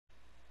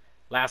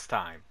Last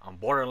time on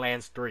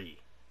Borderlands 3.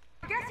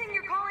 Guessing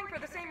you're calling for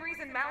the same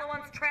reason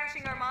Malawant's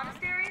trashing our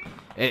monastery?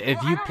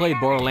 If you play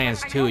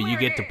Borderlands 2, you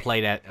get to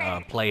play that,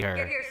 play her.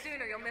 Get here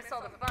soon or you'll miss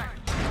all the fun.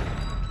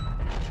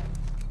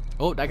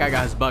 Oh, that guy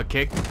got his butt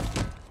kicked.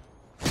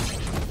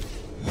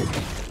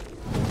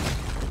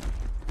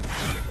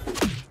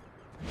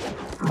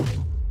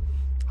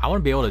 I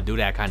want to be able to do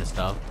that kind of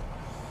stuff.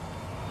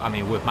 I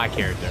mean, with my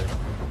character.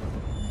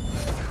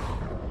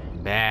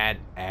 Bad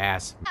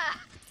ass.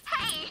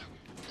 Hey!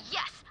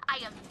 Yes, I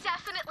am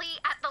definitely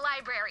at the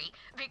library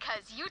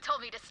because you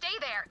told me to stay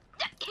there.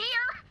 Here?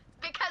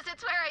 Because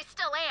it's where I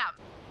still am.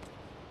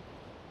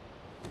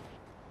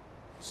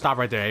 Stop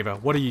right there, Ava.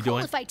 What are you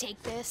doing? If I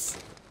take this.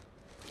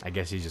 I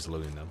guess he's just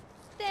looting them.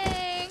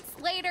 Thanks.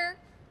 Later.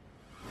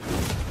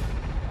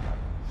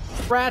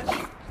 Brat.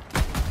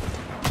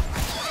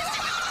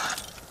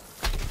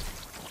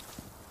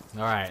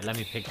 Alright, let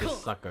me pick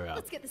this sucker up.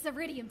 Let's get this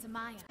iridium to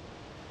Maya.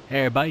 Hey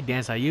everybody,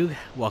 dansaiyuk.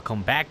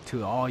 Welcome back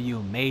to all you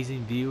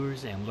amazing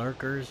viewers and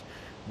lurkers,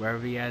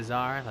 wherever you guys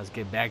are. Let's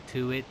get back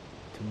to it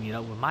to meet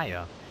up with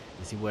Maya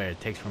and see where it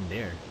takes from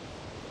there.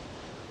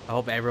 I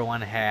hope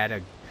everyone had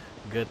a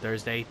good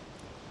Thursday.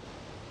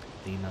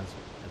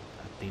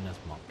 Athena's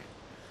monk.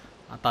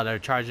 I thought they were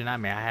charging at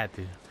me. I had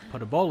to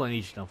put a bowl in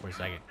each of them for a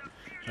second,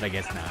 but I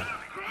guess not.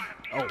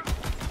 Oh,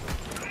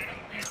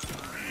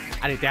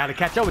 I didn't think how to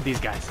catch up with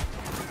these guys.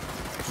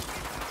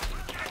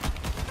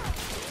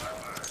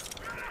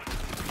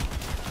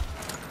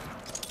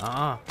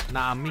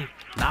 Not on me.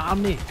 Not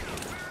on me.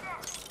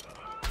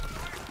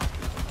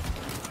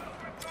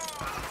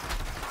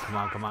 Come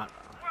on, come on.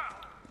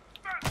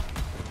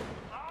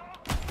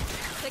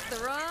 Pick the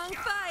wrong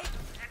fight.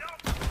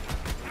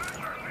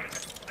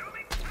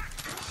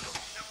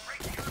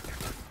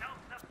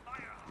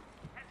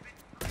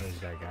 There's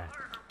that guy.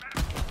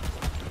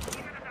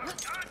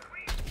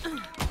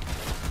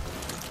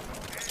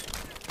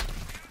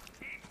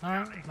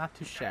 Alright, not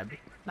too shabby.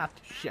 Not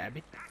too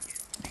shabby.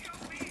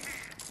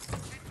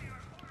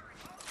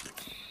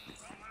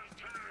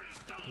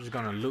 Just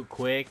gonna loot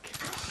quick.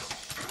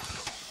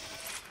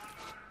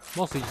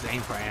 Mostly just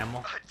aim for ammo.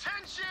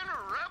 Attention,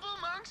 rebel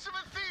monks of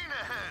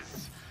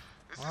Athenas!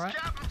 This is Alright.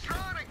 Captain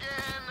Tron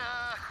again.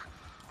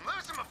 I'm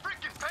losing my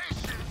freaking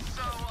patience,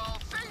 so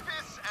I'll say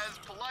this as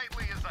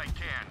politely as I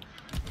can.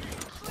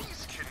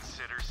 Please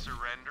consider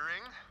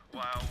surrendering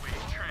while we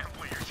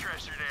trample your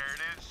treasured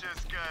heritage,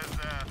 just because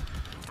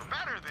we're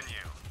better than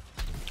you.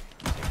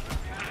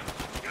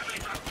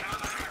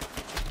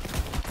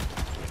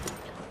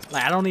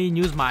 Like, I don't even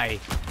use my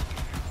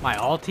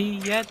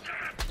ulti yet.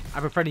 I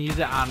prefer to use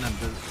it on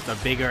the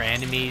bigger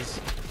enemies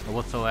or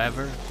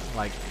whatsoever.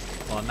 Like,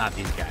 well, not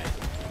these guys.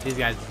 These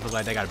guys look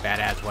like they got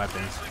badass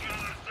weapons.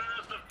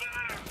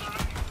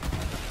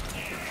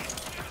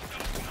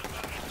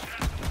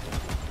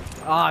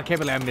 Oh, I can't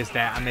believe I missed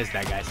that. I missed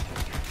that, guys.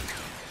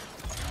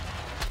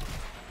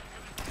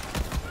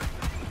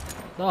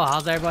 So,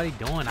 how's everybody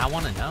doing? I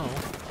want to know.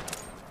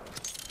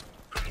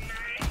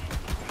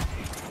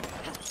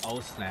 Oh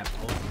snap,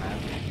 oh snap.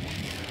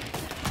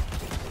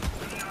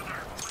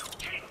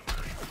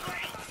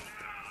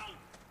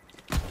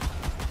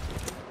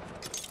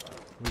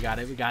 We got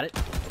it, we got it.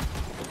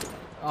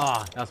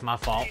 Oh, that's my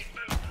fault.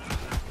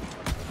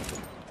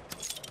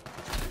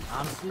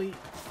 I'm asleep.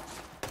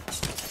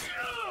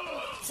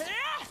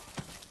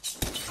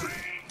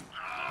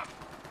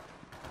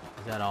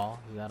 Is that all?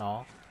 Is that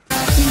all?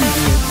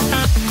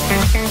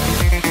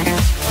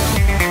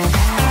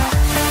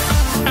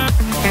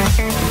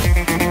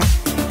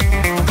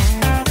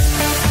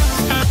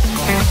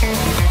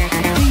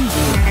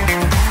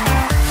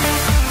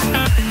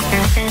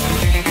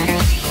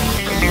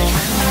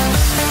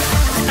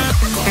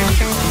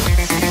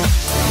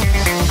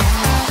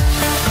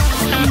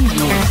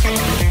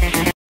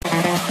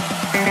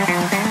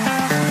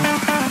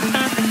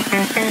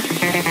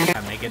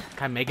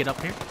 Can I make it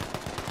up here?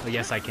 Oh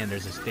yes I can.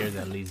 There's a stair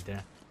that leads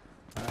there.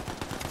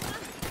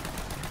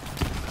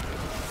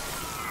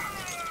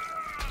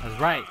 That's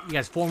right. You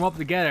guys form up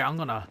together. I'm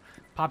gonna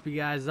pop you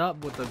guys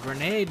up with a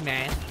grenade,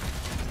 man.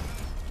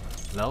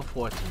 Level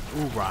 14.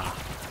 Oorah.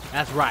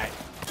 That's right.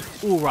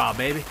 Oorah,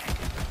 baby.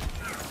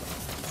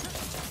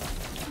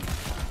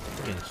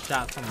 Getting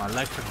shot from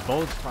electric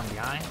bolts from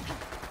behind.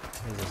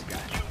 Where's this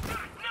guy?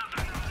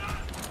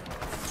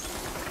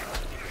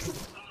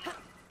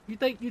 You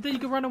think you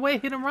can run away,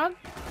 hit and run?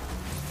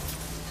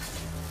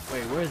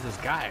 Wait, where is this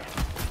guy?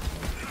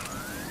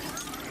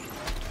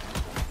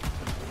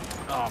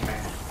 Oh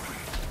man.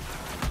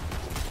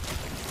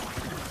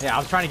 Yeah, I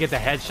was trying to get the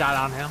headshot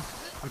on him.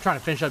 I'm trying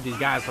to finish up these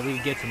guys so we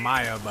can get to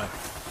Maya, but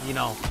you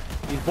know,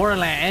 these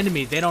Borderlands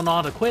enemies, they don't know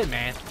how to quit,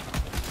 man.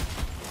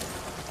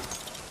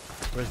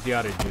 Where's the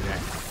other dude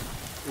at?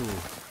 Ooh.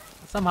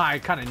 Somehow I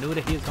kind of knew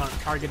that he was gonna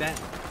target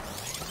that.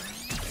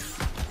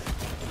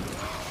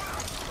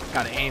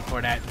 Gotta aim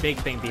for that big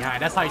thing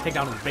behind. That's how you take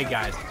down those big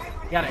guys.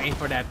 You gotta aim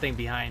for that thing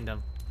behind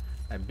them.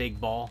 That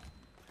big ball.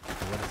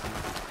 What is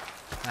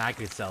it? Nah, I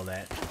could sell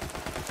that.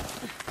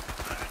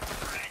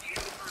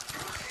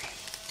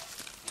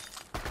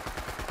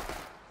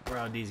 Where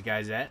are these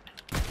guys at?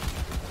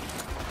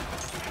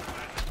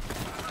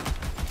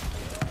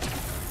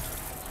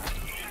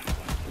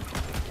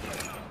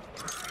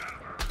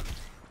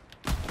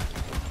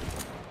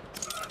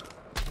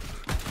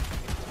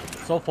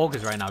 So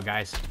focused right now,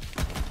 guys.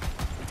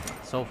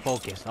 So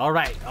focused. All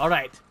right, all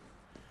right.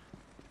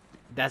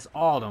 That's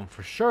all of them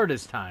for sure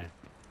this time.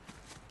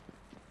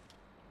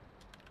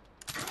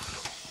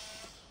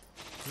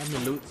 Let me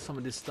loot some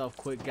of this stuff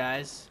quick,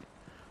 guys.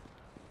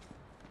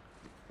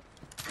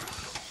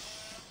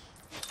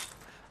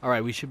 All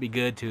right, we should be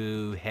good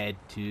to head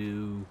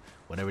to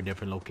whatever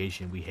different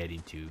location we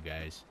heading to,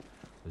 guys.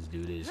 Let's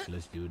do this.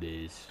 Let's do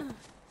this.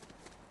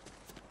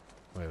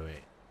 Wait.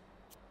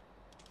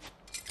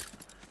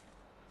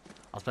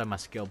 I'll spend my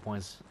skill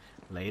points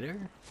later.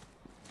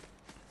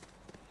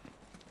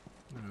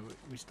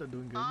 We still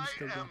doing good. We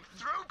still I good. am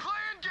through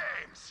playing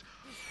games.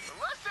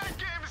 Unless that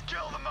game is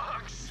kill the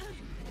monks.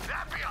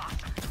 That'd be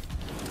awesome.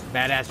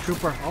 Badass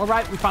trooper. All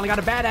right, we finally got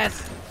a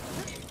badass.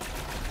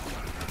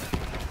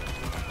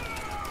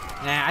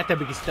 Nah, I think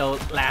we can still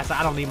last.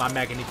 I don't need my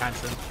mech anytime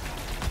soon.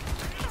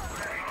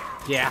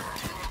 Yeah,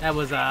 that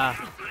was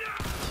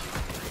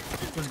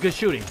good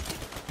shooting.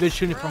 Good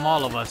shooting from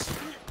all of us.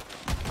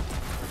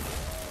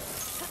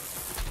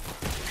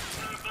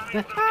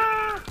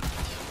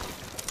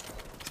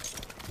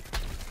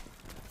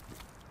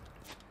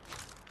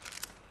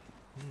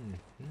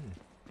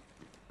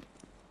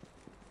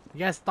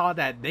 You guys thought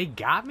that they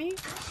got me?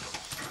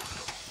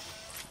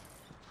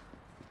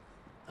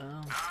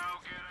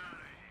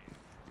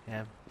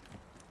 Yeah.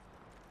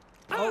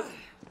 Oh.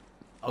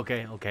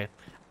 Okay.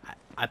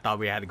 I thought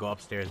we had to go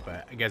upstairs,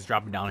 but I guess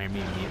dropping down here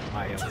me and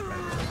my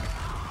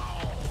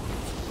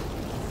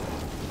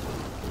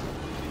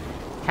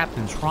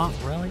Captain Trump,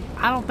 really?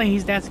 I don't think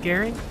he's that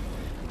scary.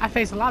 I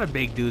faced a lot of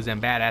big dudes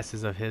and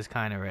badasses of his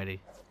kind already.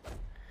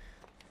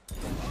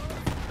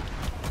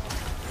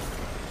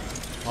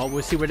 Oh,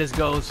 we'll see where this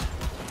goes.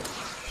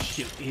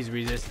 Shoot, he's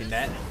resisting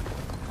that.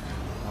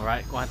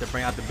 Alright, gonna have to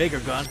bring out the bigger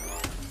gun.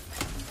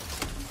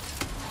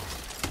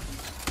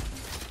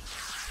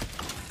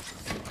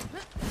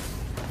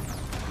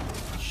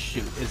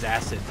 Shoot, it's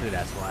acid too,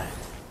 that's why.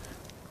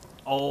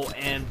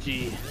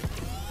 OMG.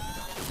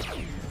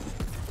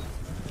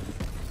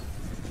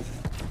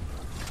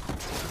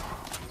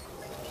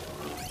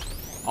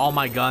 All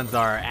my guns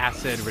are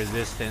acid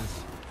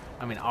resistance.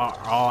 I mean, are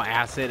all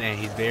acid, and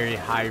he's very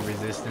high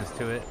resistance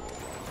to it.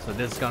 So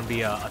this is gonna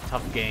be a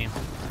tough game.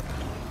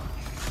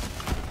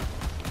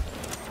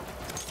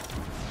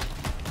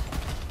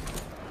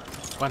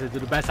 Going to do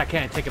the best I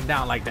can to take him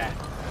down like that.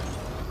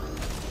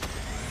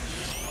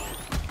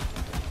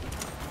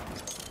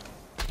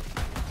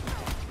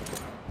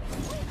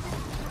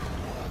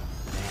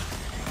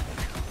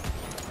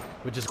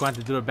 We're just going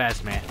to do the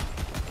best, man.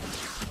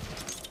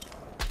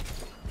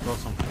 Throw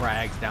some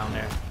frags down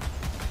there.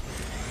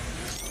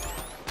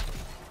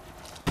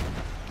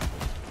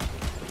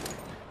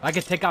 I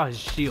can take out his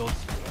shields.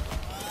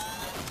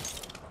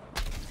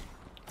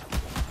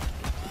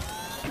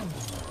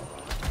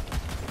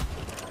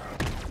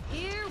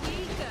 Here we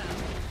go.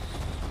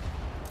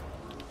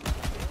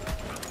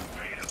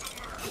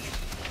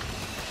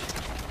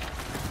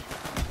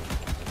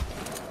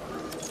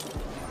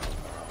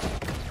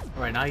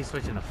 Alright, now he's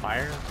switching to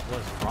fire?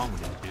 What's wrong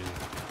with this dude?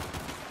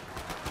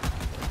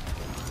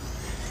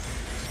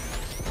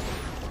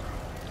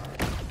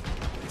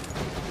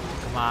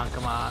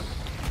 Come on.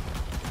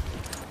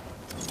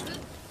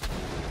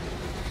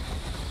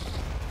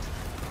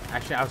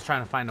 Actually, I was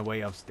trying to find a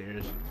way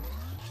upstairs.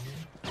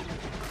 Okay,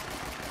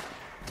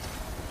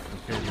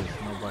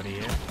 there's nobody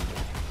here.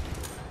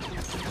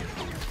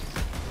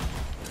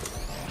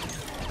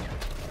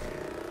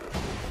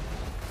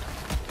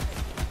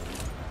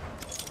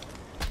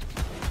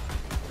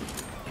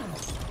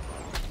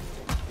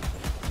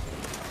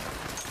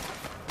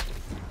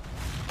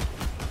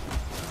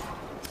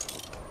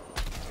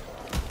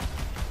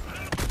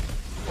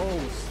 Oh,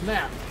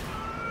 snap.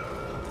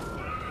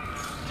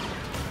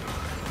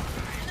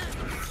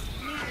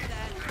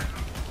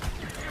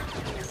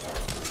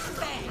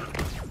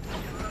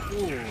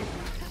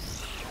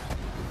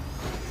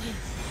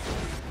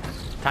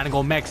 Time to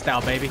go mech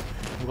style, baby.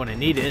 We're gonna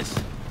need this.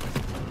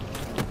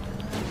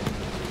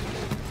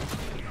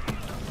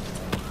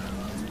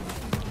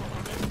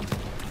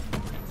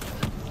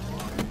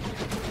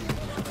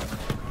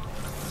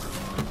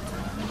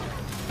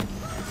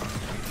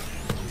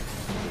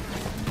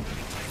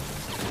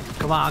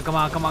 Come on.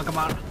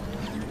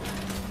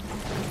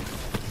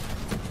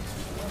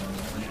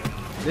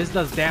 This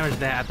does damage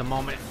there at the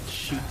moment.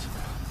 Shoot.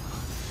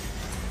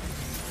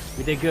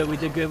 We did good.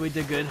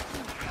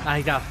 Now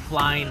he got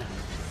flying.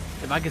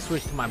 If I can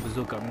switch to my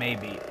bazooka,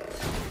 maybe.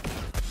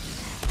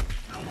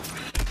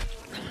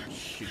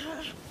 Shoot.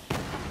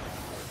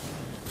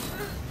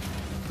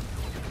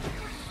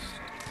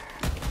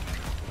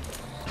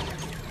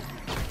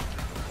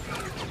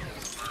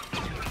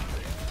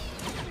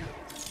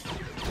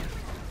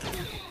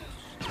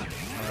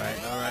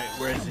 Alright,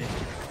 where is he?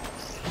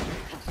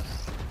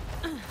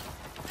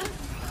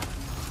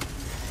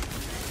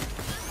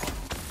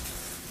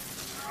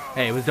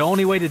 Hey, it was the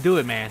only way to do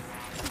it, man.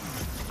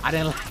 I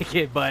didn't like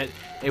it, but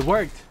it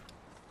worked.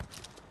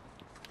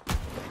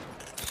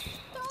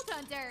 Vault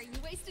Hunter, you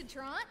wasted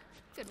Trant?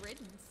 Good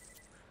riddance.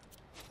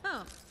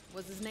 Oh,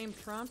 was his name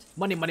Trant?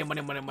 Money, money,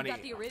 money, money, You money.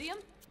 got the iridium?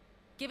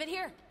 Give it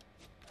here.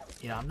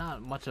 Yeah, I'm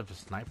not much of a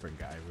sniper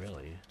guy,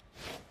 really.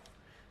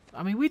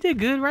 I mean, we did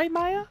good, right,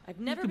 Maya? I've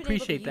never You been can able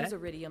to appreciate use that.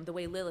 iridium the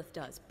way Lilith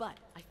does, but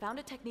I found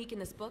a technique in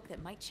this book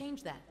that might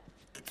change that.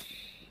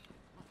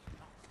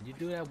 You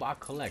do that while I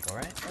collect,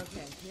 alright?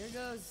 Okay, here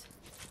goes.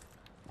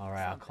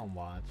 Alright, I'll come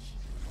watch.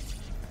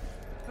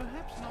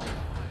 Perhaps not.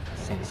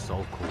 This thing is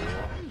so cool.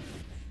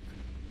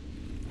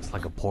 It's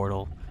like a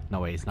portal. No,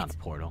 wait, it's not a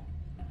portal.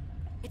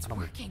 It's don't-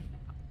 working.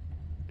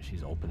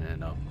 She's opening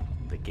it up.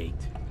 The gate.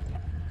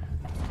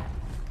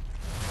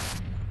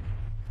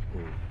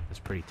 Ooh, it's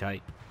pretty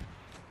tight.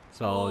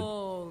 So,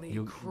 Holy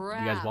you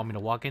crap. guys want me to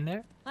walk in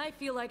there? I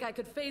feel like I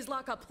could phase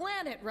lock a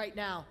planet right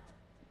now.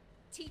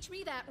 Teach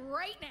me that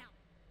right now.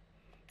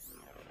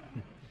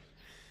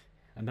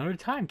 Another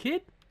time,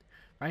 kid.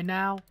 Right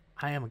now,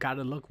 I am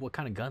gotta look what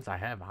kind of guns I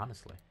have,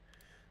 honestly.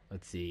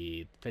 Let's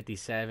see,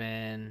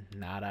 57,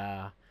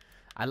 nada.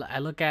 I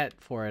look at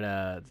for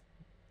the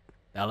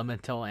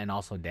elemental and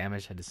also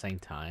damage at the same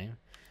time.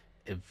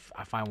 If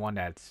I find one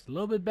that's a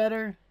little bit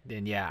better,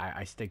 then yeah,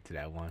 I stick to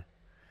that one.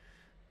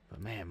 But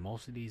man,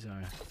 most of these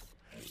are.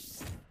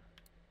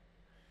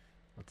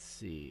 Let's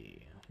see,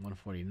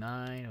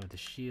 149 with the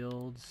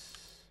shields.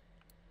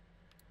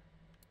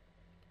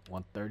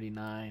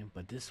 139,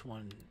 but this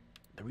one,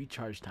 the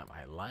recharge time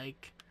I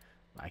like.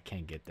 I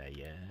can't get that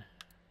yet.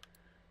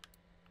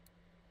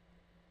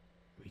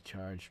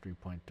 Recharge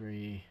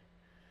 3.3.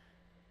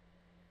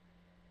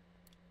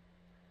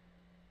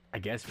 I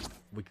guess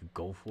we could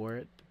go for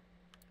it.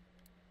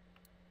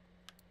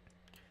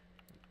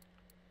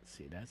 Let's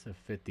see, that's a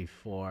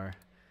 54.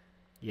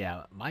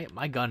 Yeah,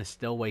 my gun is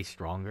still way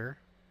stronger.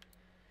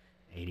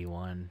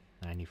 81,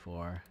 94,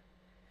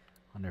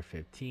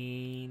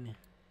 115.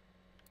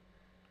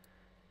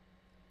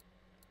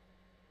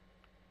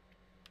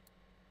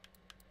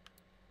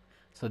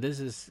 So this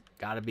has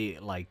got to be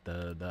like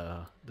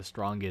the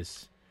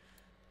strongest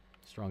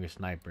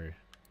sniper.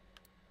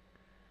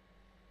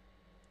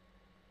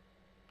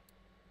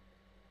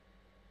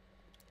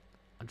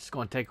 I'm just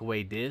gonna take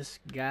away this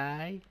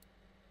guy.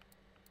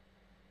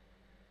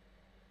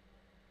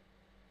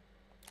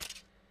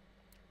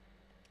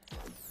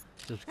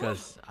 Just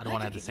because I don't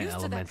want to have the same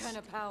elements. That kind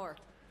of power.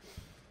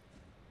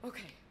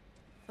 Okay,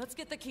 let's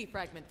get the key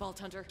fragment, Vault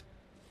Hunter.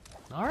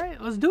 All right,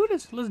 let's do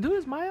this. Let's do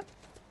this, Maya.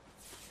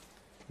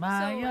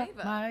 Ava,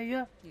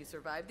 Maya. You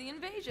survived the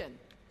invasion.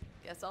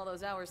 Guess all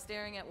those hours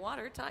staring at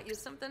water taught you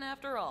something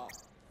after all.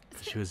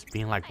 She was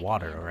being like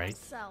water, all right?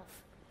 Myself.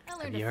 I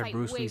learned Have to you heard fight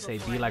Bruce way Lee say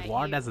before be I like met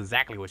water? you. That's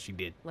exactly what she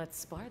did. Let's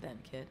spar then,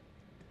 kid.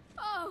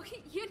 Oh,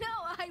 you know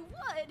I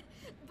would,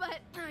 but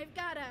I've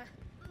got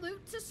a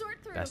loot to sort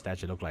through. That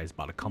statue look like it's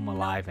about to come No.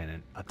 alive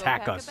and Go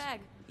attack pack us. a bag.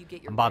 You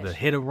get your I'm about to wish.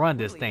 hit and run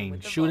this We'll leave thing.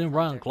 with the Shoot Vault and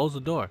run. Hunter. Close the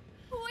door.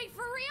 Wait,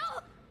 for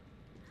real?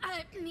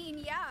 I mean,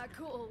 yeah,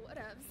 cool,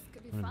 whatever.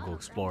 Could be I'm fun. gonna go I'll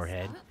explore grab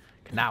ahead. stuff.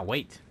 Cannot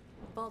wait.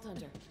 Vault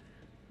Hunter,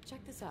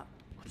 check this out.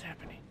 What's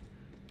happening?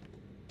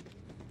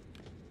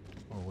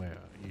 Or where?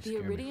 You The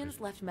scared me Iridians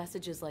first. left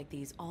messages like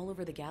these all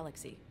over the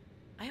galaxy.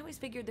 I always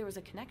figured there was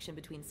a connection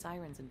between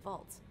sirens and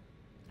vaults.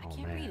 I Oh,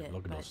 can't man, read it,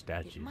 look at but those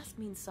statues. it must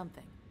mean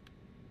something.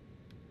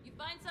 You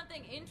find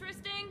something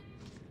interesting?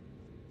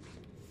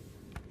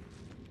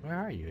 Where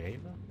are you,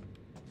 Ava?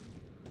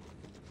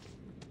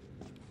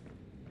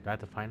 Do I have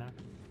to find her?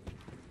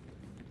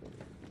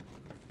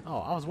 Oh,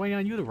 I was waiting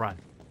on you to run.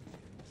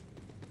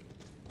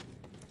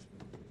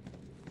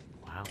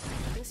 Wow.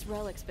 This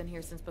relic's been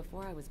here since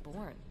before I was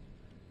born.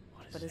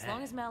 What is But as that?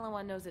 long as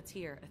Malawan knows it's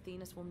here,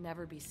 Athenas will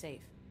never be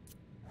safe.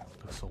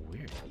 Looks so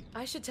weird.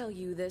 I should tell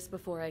you this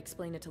before I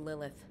explain it to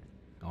Lilith.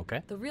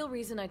 Okay. The real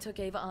reason I took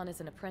Ava on as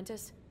an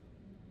apprentice,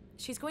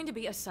 she's going to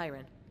be a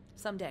siren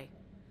someday.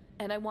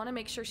 And I want to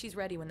make sure she's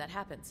ready when that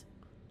happens.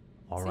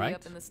 All See right. you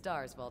up in the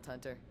stars, Vault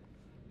Hunter.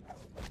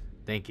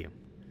 Thank you.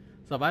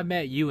 So if I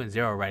met you and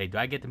Zero already, do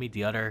I get to meet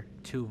the other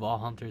two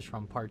Vault Hunters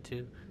from part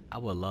 2? I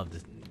would love to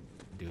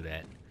do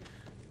that.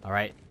 All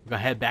right. We're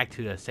gonna head back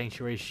to the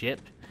sanctuary ship.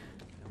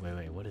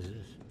 Wait. What is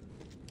this?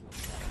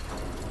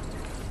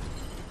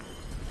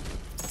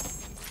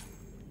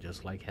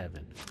 Just like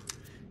heaven.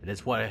 It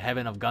is what a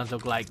heaven of guns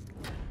look like.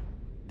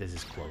 This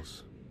is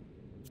close.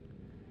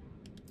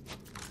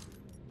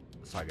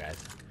 Sorry, guys.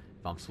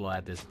 If I'm slow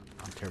at this,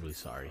 I'm terribly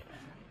sorry.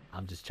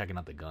 I'm just checking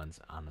out the guns,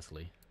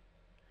 honestly.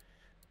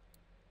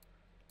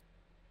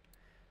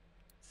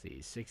 Let's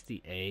see,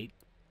 68.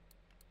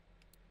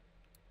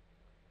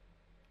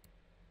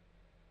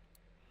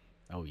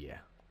 Oh, yeah.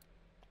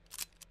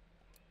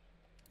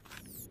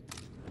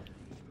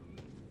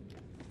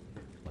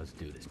 Let's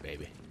do this,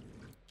 baby.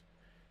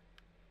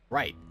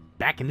 Right,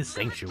 back in the Lilith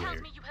sanctuary.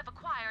 tells me you have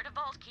acquired a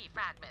vault key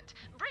fragment.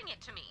 Bring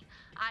it to me.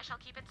 I shall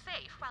keep it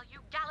safe while you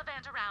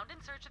gallivant around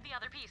in search of the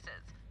other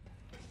pieces.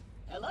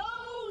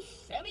 Hello,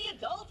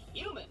 semi-adult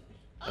human.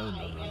 Oh,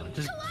 no.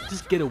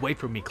 Just get away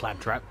from me,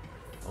 Claptrap.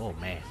 Oh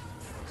man,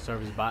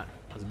 service bot.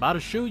 I was about to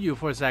shoot you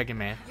for a second,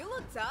 man. You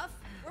look tough.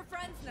 We're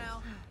friends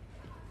now.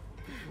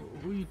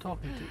 Who are you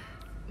talking to?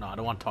 No, I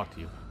don't want to talk to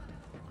you.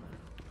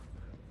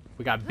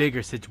 We got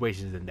bigger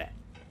situations than that.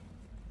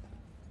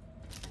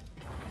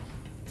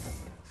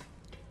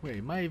 Wait,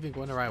 am I even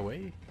going the right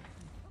way?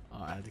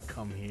 Oh, I had to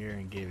come here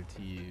and give it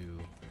to you.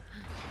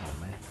 Oh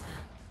man.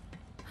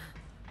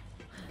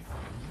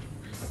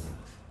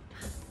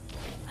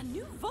 A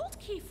new vault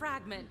key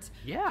fragment.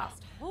 Yeah.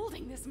 Just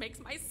holding this makes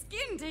my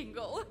skin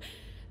tingle.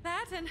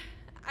 That and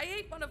I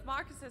ate one of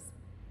Marcus's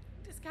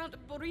discounted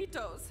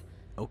burritos.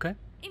 Okay.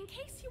 In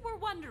case you were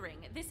wondering,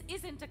 this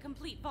isn't a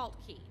complete vault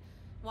key.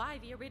 Why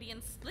the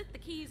Iridians split the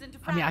keys into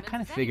fragments? I mean, I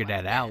kind of is figured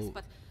that anyone's guess, out.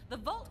 But the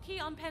vault key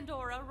on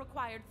Pandora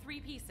required 3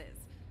 pieces.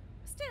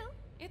 Still,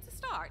 it's a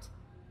start.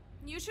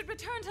 You should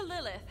return to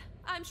Lilith.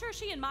 I'm sure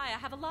she and Maya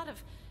have a lot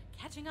of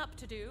catching up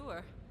to do,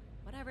 or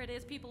whatever it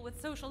is people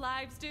with social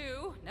lives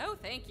do. No,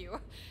 thank you.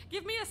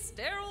 Give me a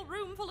sterile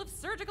room full of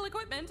surgical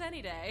equipment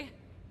any day.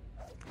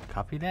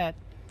 Copy that.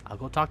 I'll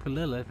go talk to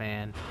Lilith,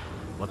 and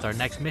what's our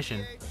next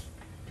mission?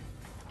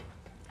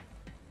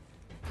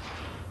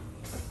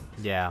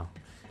 Yeah,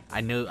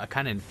 I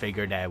kind of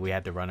figured that we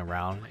had to run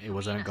around. It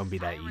wasn't going to be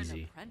that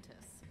easy.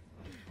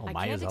 Oh, I Maya's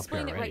can't up there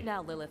explain it already. right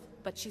now, Lilith,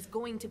 but she's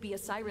going to be a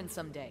siren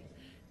someday.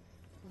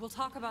 We'll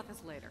talk about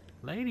this later.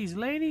 Ladies,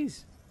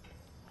 ladies.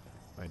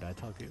 Wait, did I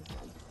talk to you?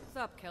 What's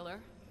up, killer?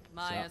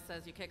 Maya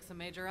says you kick some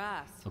major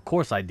ass. Of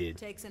course I did.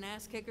 Takes an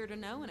ass kicker to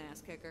know an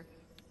ass kicker.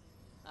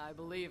 I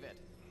believe it.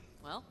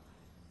 Well,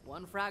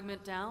 1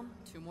 fragment down,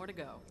 2 more to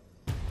go.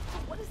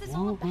 What is this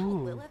all about,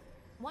 Woohoo. Lilith?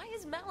 Why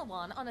is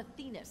Malawan on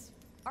Athenas?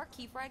 Our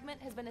key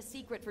fragment has been a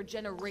secret for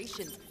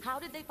generations. How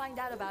did they find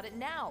out about it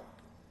now?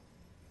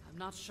 I'm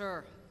not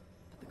sure,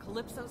 but the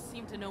Calypsos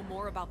seem to know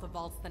more about the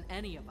vaults than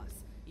any of us,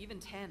 even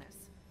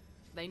Tanis.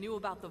 They knew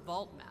about the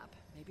vault map.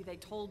 Maybe they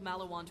told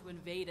Malawan to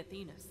invade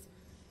Athenas.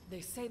 They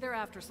say they're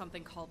after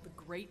something called the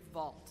Great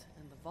Vault,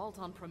 and the vault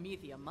on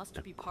Promethea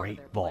must be part of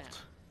their Great Vault. plan.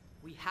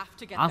 We have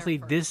to get Honestly,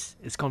 there first. this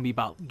is going to be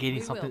about getting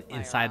We something will,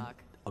 inside Firehawk.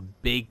 a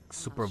big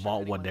super sure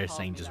vault, what anyone they're calls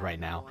saying me just that right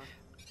now. anymore.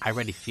 I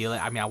already feel it.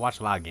 I mean, I watched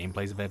a lot of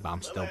gameplays of it, but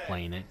I'm still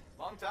playing it.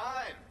 Long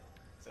time.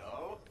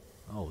 So,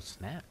 Oh,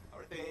 snap. how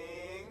are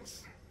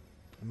things?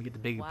 Let me get the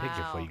big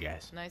picture for you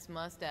guys. Nice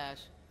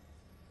mustache.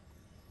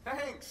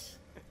 Thanks.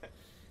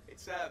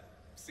 It's a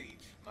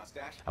siege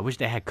mustache. I wish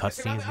they had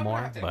Listen, I'm cutscenes gonna more,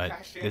 have to but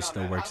cash in this on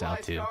still that works out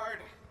Allies too. guard.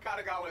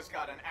 Katagawa's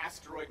got an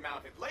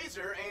asteroid-mounted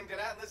laser aimed at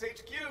Atlas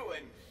HQ,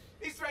 and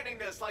he's threatening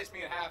to slice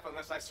me in half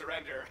unless I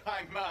surrender.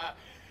 I'm,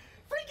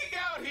 freaking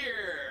out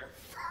here!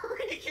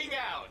 Freaking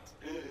out!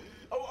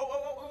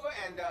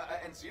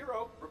 And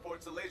Zero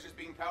reports the laser's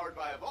being powered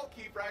by a vault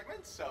key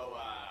fragment, so,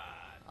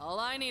 All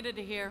I needed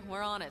to hear,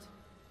 we're on it.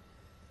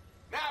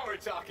 now we're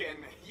talking!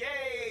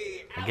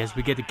 Yay! I guess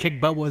we get to kick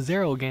butt with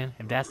Zero again,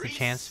 if that's the Reese.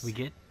 chance we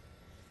get.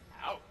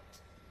 Out.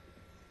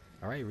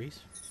 Alright, Reese.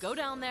 Go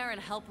down there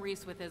and help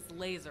Reese with his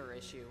laser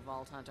issue,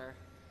 Vault Hunter.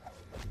 I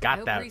Got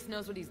hope that. Reese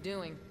knows what he's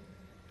doing.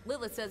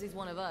 Lilith says he's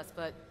one of us,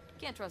 but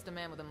can't trust a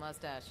man with a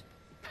mustache.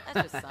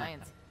 That's just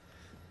science.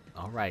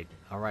 Alright,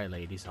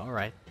 ladies,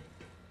 alright.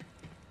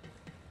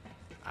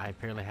 I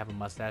apparently have a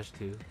mustache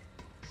too.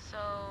 So,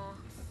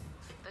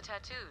 the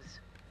tattoos.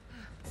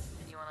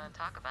 You want to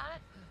talk about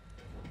it?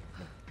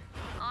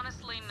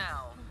 Honestly,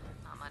 no.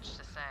 Not much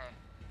to say.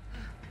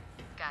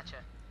 Gotcha.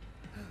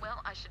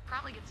 Well, I should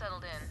probably get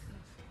settled in.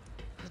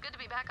 It's good to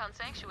be back on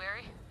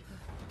Sanctuary.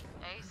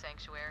 Hey,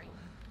 Sanctuary.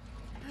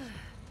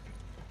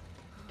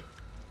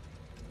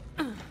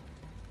 Got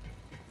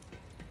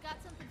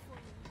something for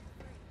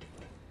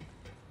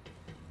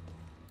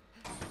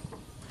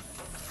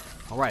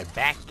you. Alright,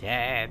 back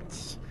at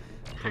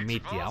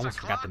Promethea. I almost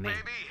forgot the name.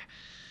 Baby.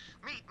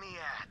 Meet me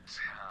at,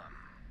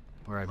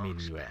 Where am I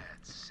meeting you at?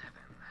 Launchpad 7.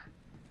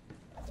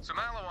 So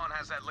Malawan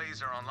has that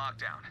laser on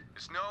lockdown.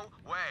 There's no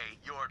way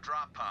your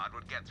drop pod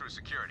would get through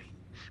security.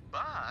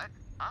 But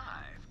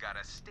I've got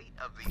a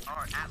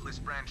state-of-the-art Atlas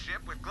brand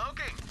ship with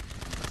cloaking.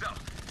 So,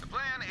 the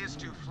plan is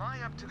to fly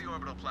up to the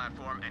orbital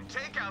platform and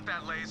take out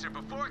that laser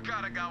before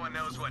Katagawa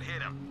knows what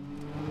hit him.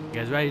 You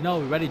guys ready? No,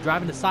 we ready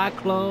driving the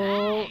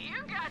Cyclone? Hey,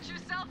 you got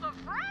yourself a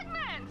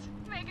fragment!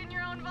 Making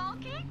your own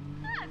vault key?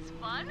 That's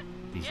fun.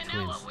 These You know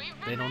twins, what we've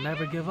been they don't making?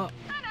 never give up.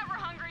 An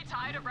ever-hungry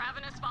tide of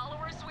ravenous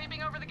followers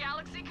sweeping over the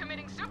galaxy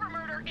committing super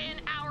murder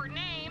in our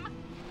name.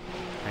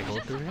 Can I go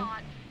Just through a here?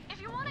 thought.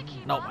 If you want to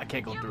keep No, up, I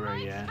can't go you through her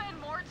might yet. spend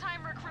more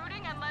time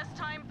recruiting and less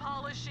time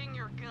polishing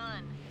your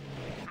gun.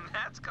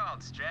 That's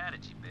called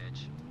strategy,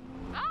 bitch.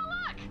 Oh,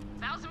 look!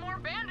 1,000 more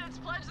bandits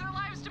pledged their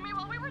lives to me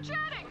while we were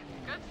chatting.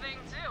 Good thing,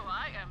 too.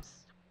 I am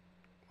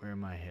Where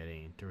am I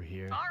heading? Through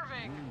here?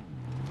 starving.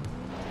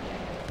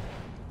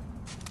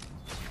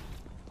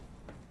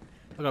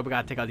 Look up, we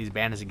gotta take out these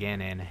bandits again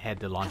and head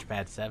to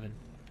Launchpad 7.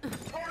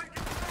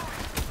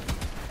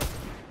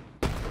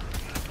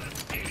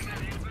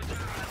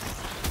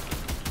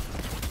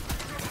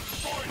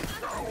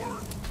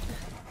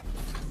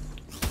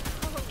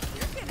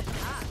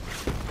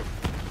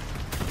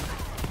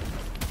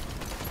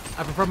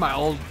 I prefer my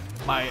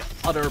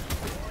other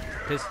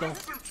pistol.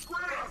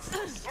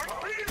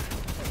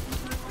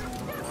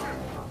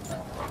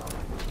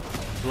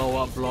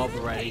 Blow up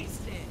already.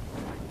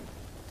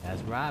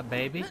 That's right,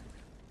 baby.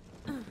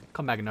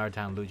 Come back another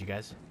time, loot you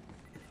guys.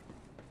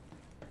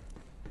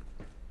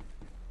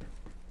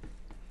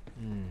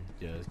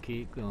 Just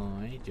keep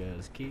going.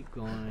 Just keep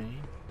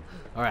going.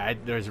 All right,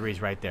 there's Reese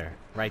right there.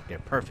 Right there.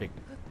 Perfect.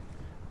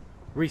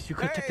 Reese, you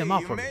could take them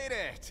off for me. You made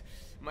it.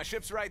 My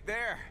ship's right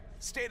there.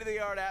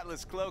 State-of-the-art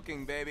Atlas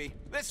cloaking, baby.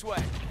 This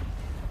way.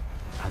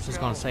 I was just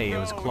gonna say it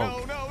was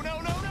cloaked. No.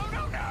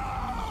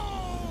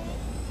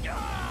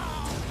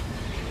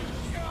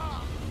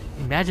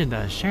 Imagine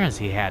the insurance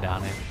he had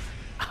on it.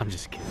 I'm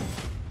just kidding.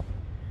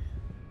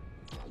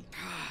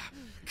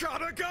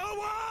 Gotta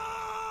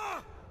go!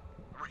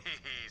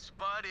 Reese,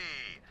 buddy.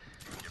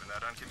 Giving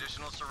that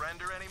unconditional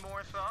surrender any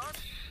more thought?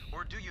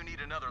 Or do you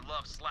need another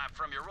love slap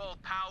from your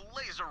old pal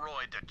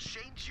Laseroid to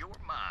change your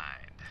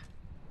mind?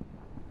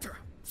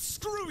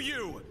 Screw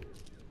you!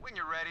 When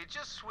you're ready,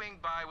 just swing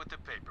by with the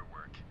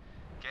paperwork.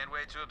 Can't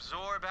wait to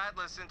absorb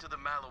Atlas into the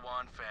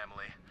Malawan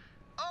family.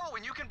 Oh,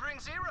 and you can bring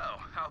Zero.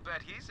 I'll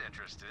bet he's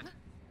interested.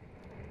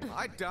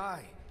 I'd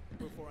die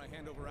before I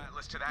hand over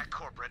Atlas to that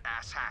corporate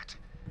asshat.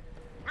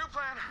 New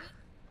plan.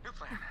 New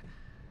plan.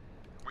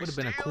 Would have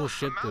been a cool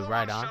ship to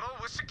ride on. Shuttle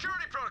with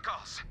security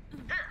protocols.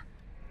 Here.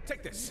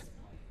 Take this.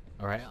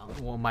 All right,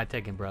 what am I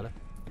taking, brother?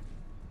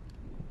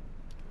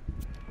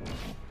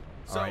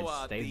 All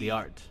right, state of the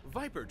art.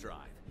 Viper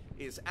Drive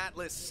is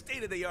Atlas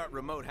state-of-the-art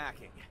remote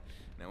hacking.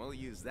 Now we'll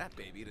use that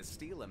baby to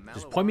steal a Malawan.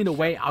 Just point me the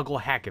way, I'll go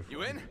hack it.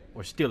 You in?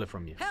 Or steal it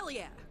from you. Hell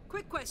yeah!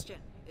 Quick question: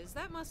 is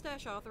that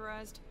mustache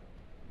authorized?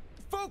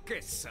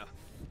 Focus.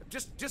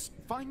 Just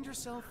find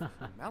yourself a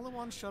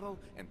Malawan shuttle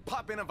and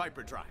pop in a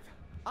Viper Drive.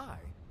 I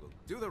will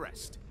do the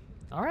rest.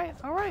 All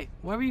right.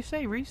 Whatever you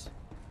say, Reese.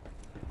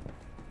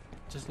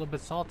 Just a little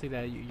bit salty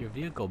that your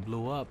vehicle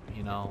blew up,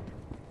 you know.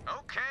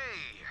 Okay,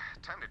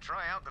 time to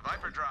try out the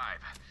Viper Drive.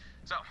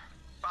 So,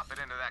 pop it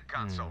into that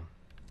console.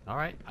 All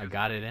right, I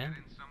got it in.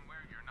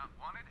 Somewhere you're not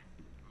wanted.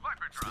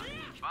 Viper Drive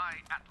by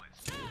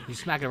Atlas. You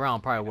smack it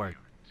around, probably work.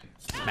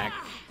 Smack.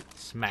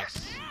 Yes,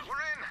 we're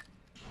in.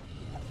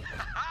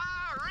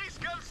 Reese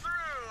comes through.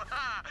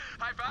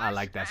 High five. I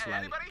like that slide.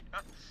 Anybody?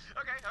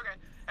 Okay.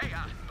 Hey,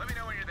 let me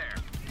know when you're there.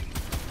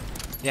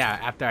 Yeah,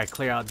 after I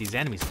clear out these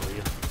enemies for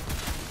you.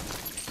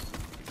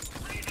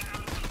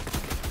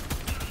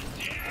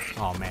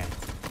 Oh man.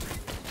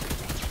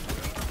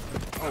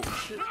 Oh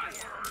shit.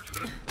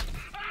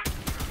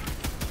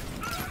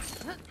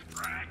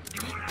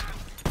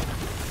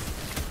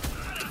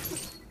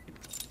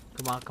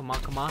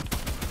 Come on.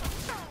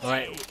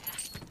 Alright.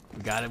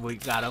 We got it, we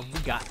got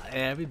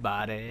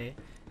everybody.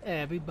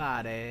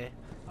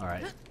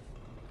 Alright.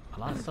 A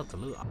lot of stuff to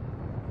loot.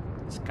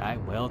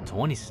 Skywell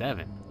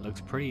 27.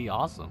 Looks pretty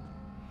awesome.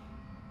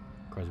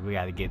 Of course, we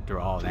gotta get through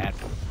all that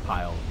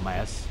pile of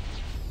mess.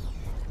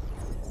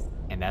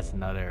 And that's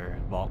another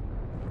vault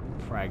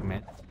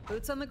fragment.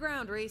 Boots on the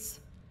ground,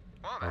 Reese.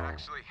 Well, that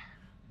actually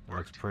worked.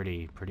 Looks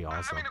pretty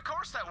awesome. I mean, of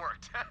course that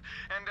worked.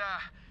 and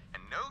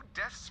no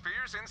death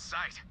spheres in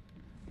sight.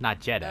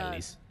 Not yet, at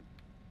least.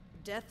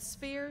 Death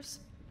spheres?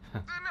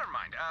 Never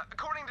mind.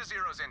 According to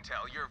Zero's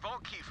intel, your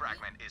vault key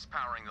fragment is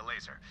powering the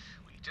laser.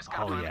 We just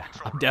got Oh yeah,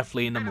 I'm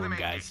definitely in the moon,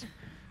 guys.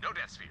 No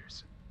death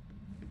spheres.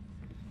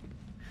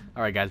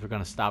 Alright guys, we're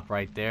gonna stop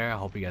right there. I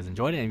hope you guys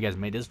enjoyed it. And if you guys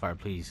made this far,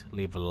 please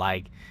leave a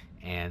like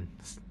and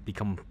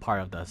become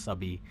part of the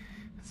subby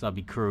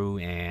crew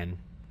and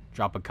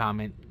drop a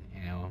comment.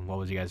 And what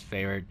was your guys'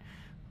 favorite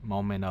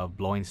moment of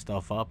blowing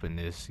stuff up in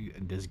this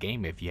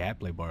game? If you have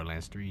played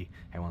Borderlands 3,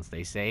 everyone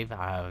stay safe. I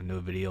have a new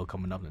video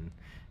coming up in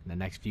the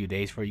next few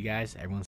days for you guys. Everyone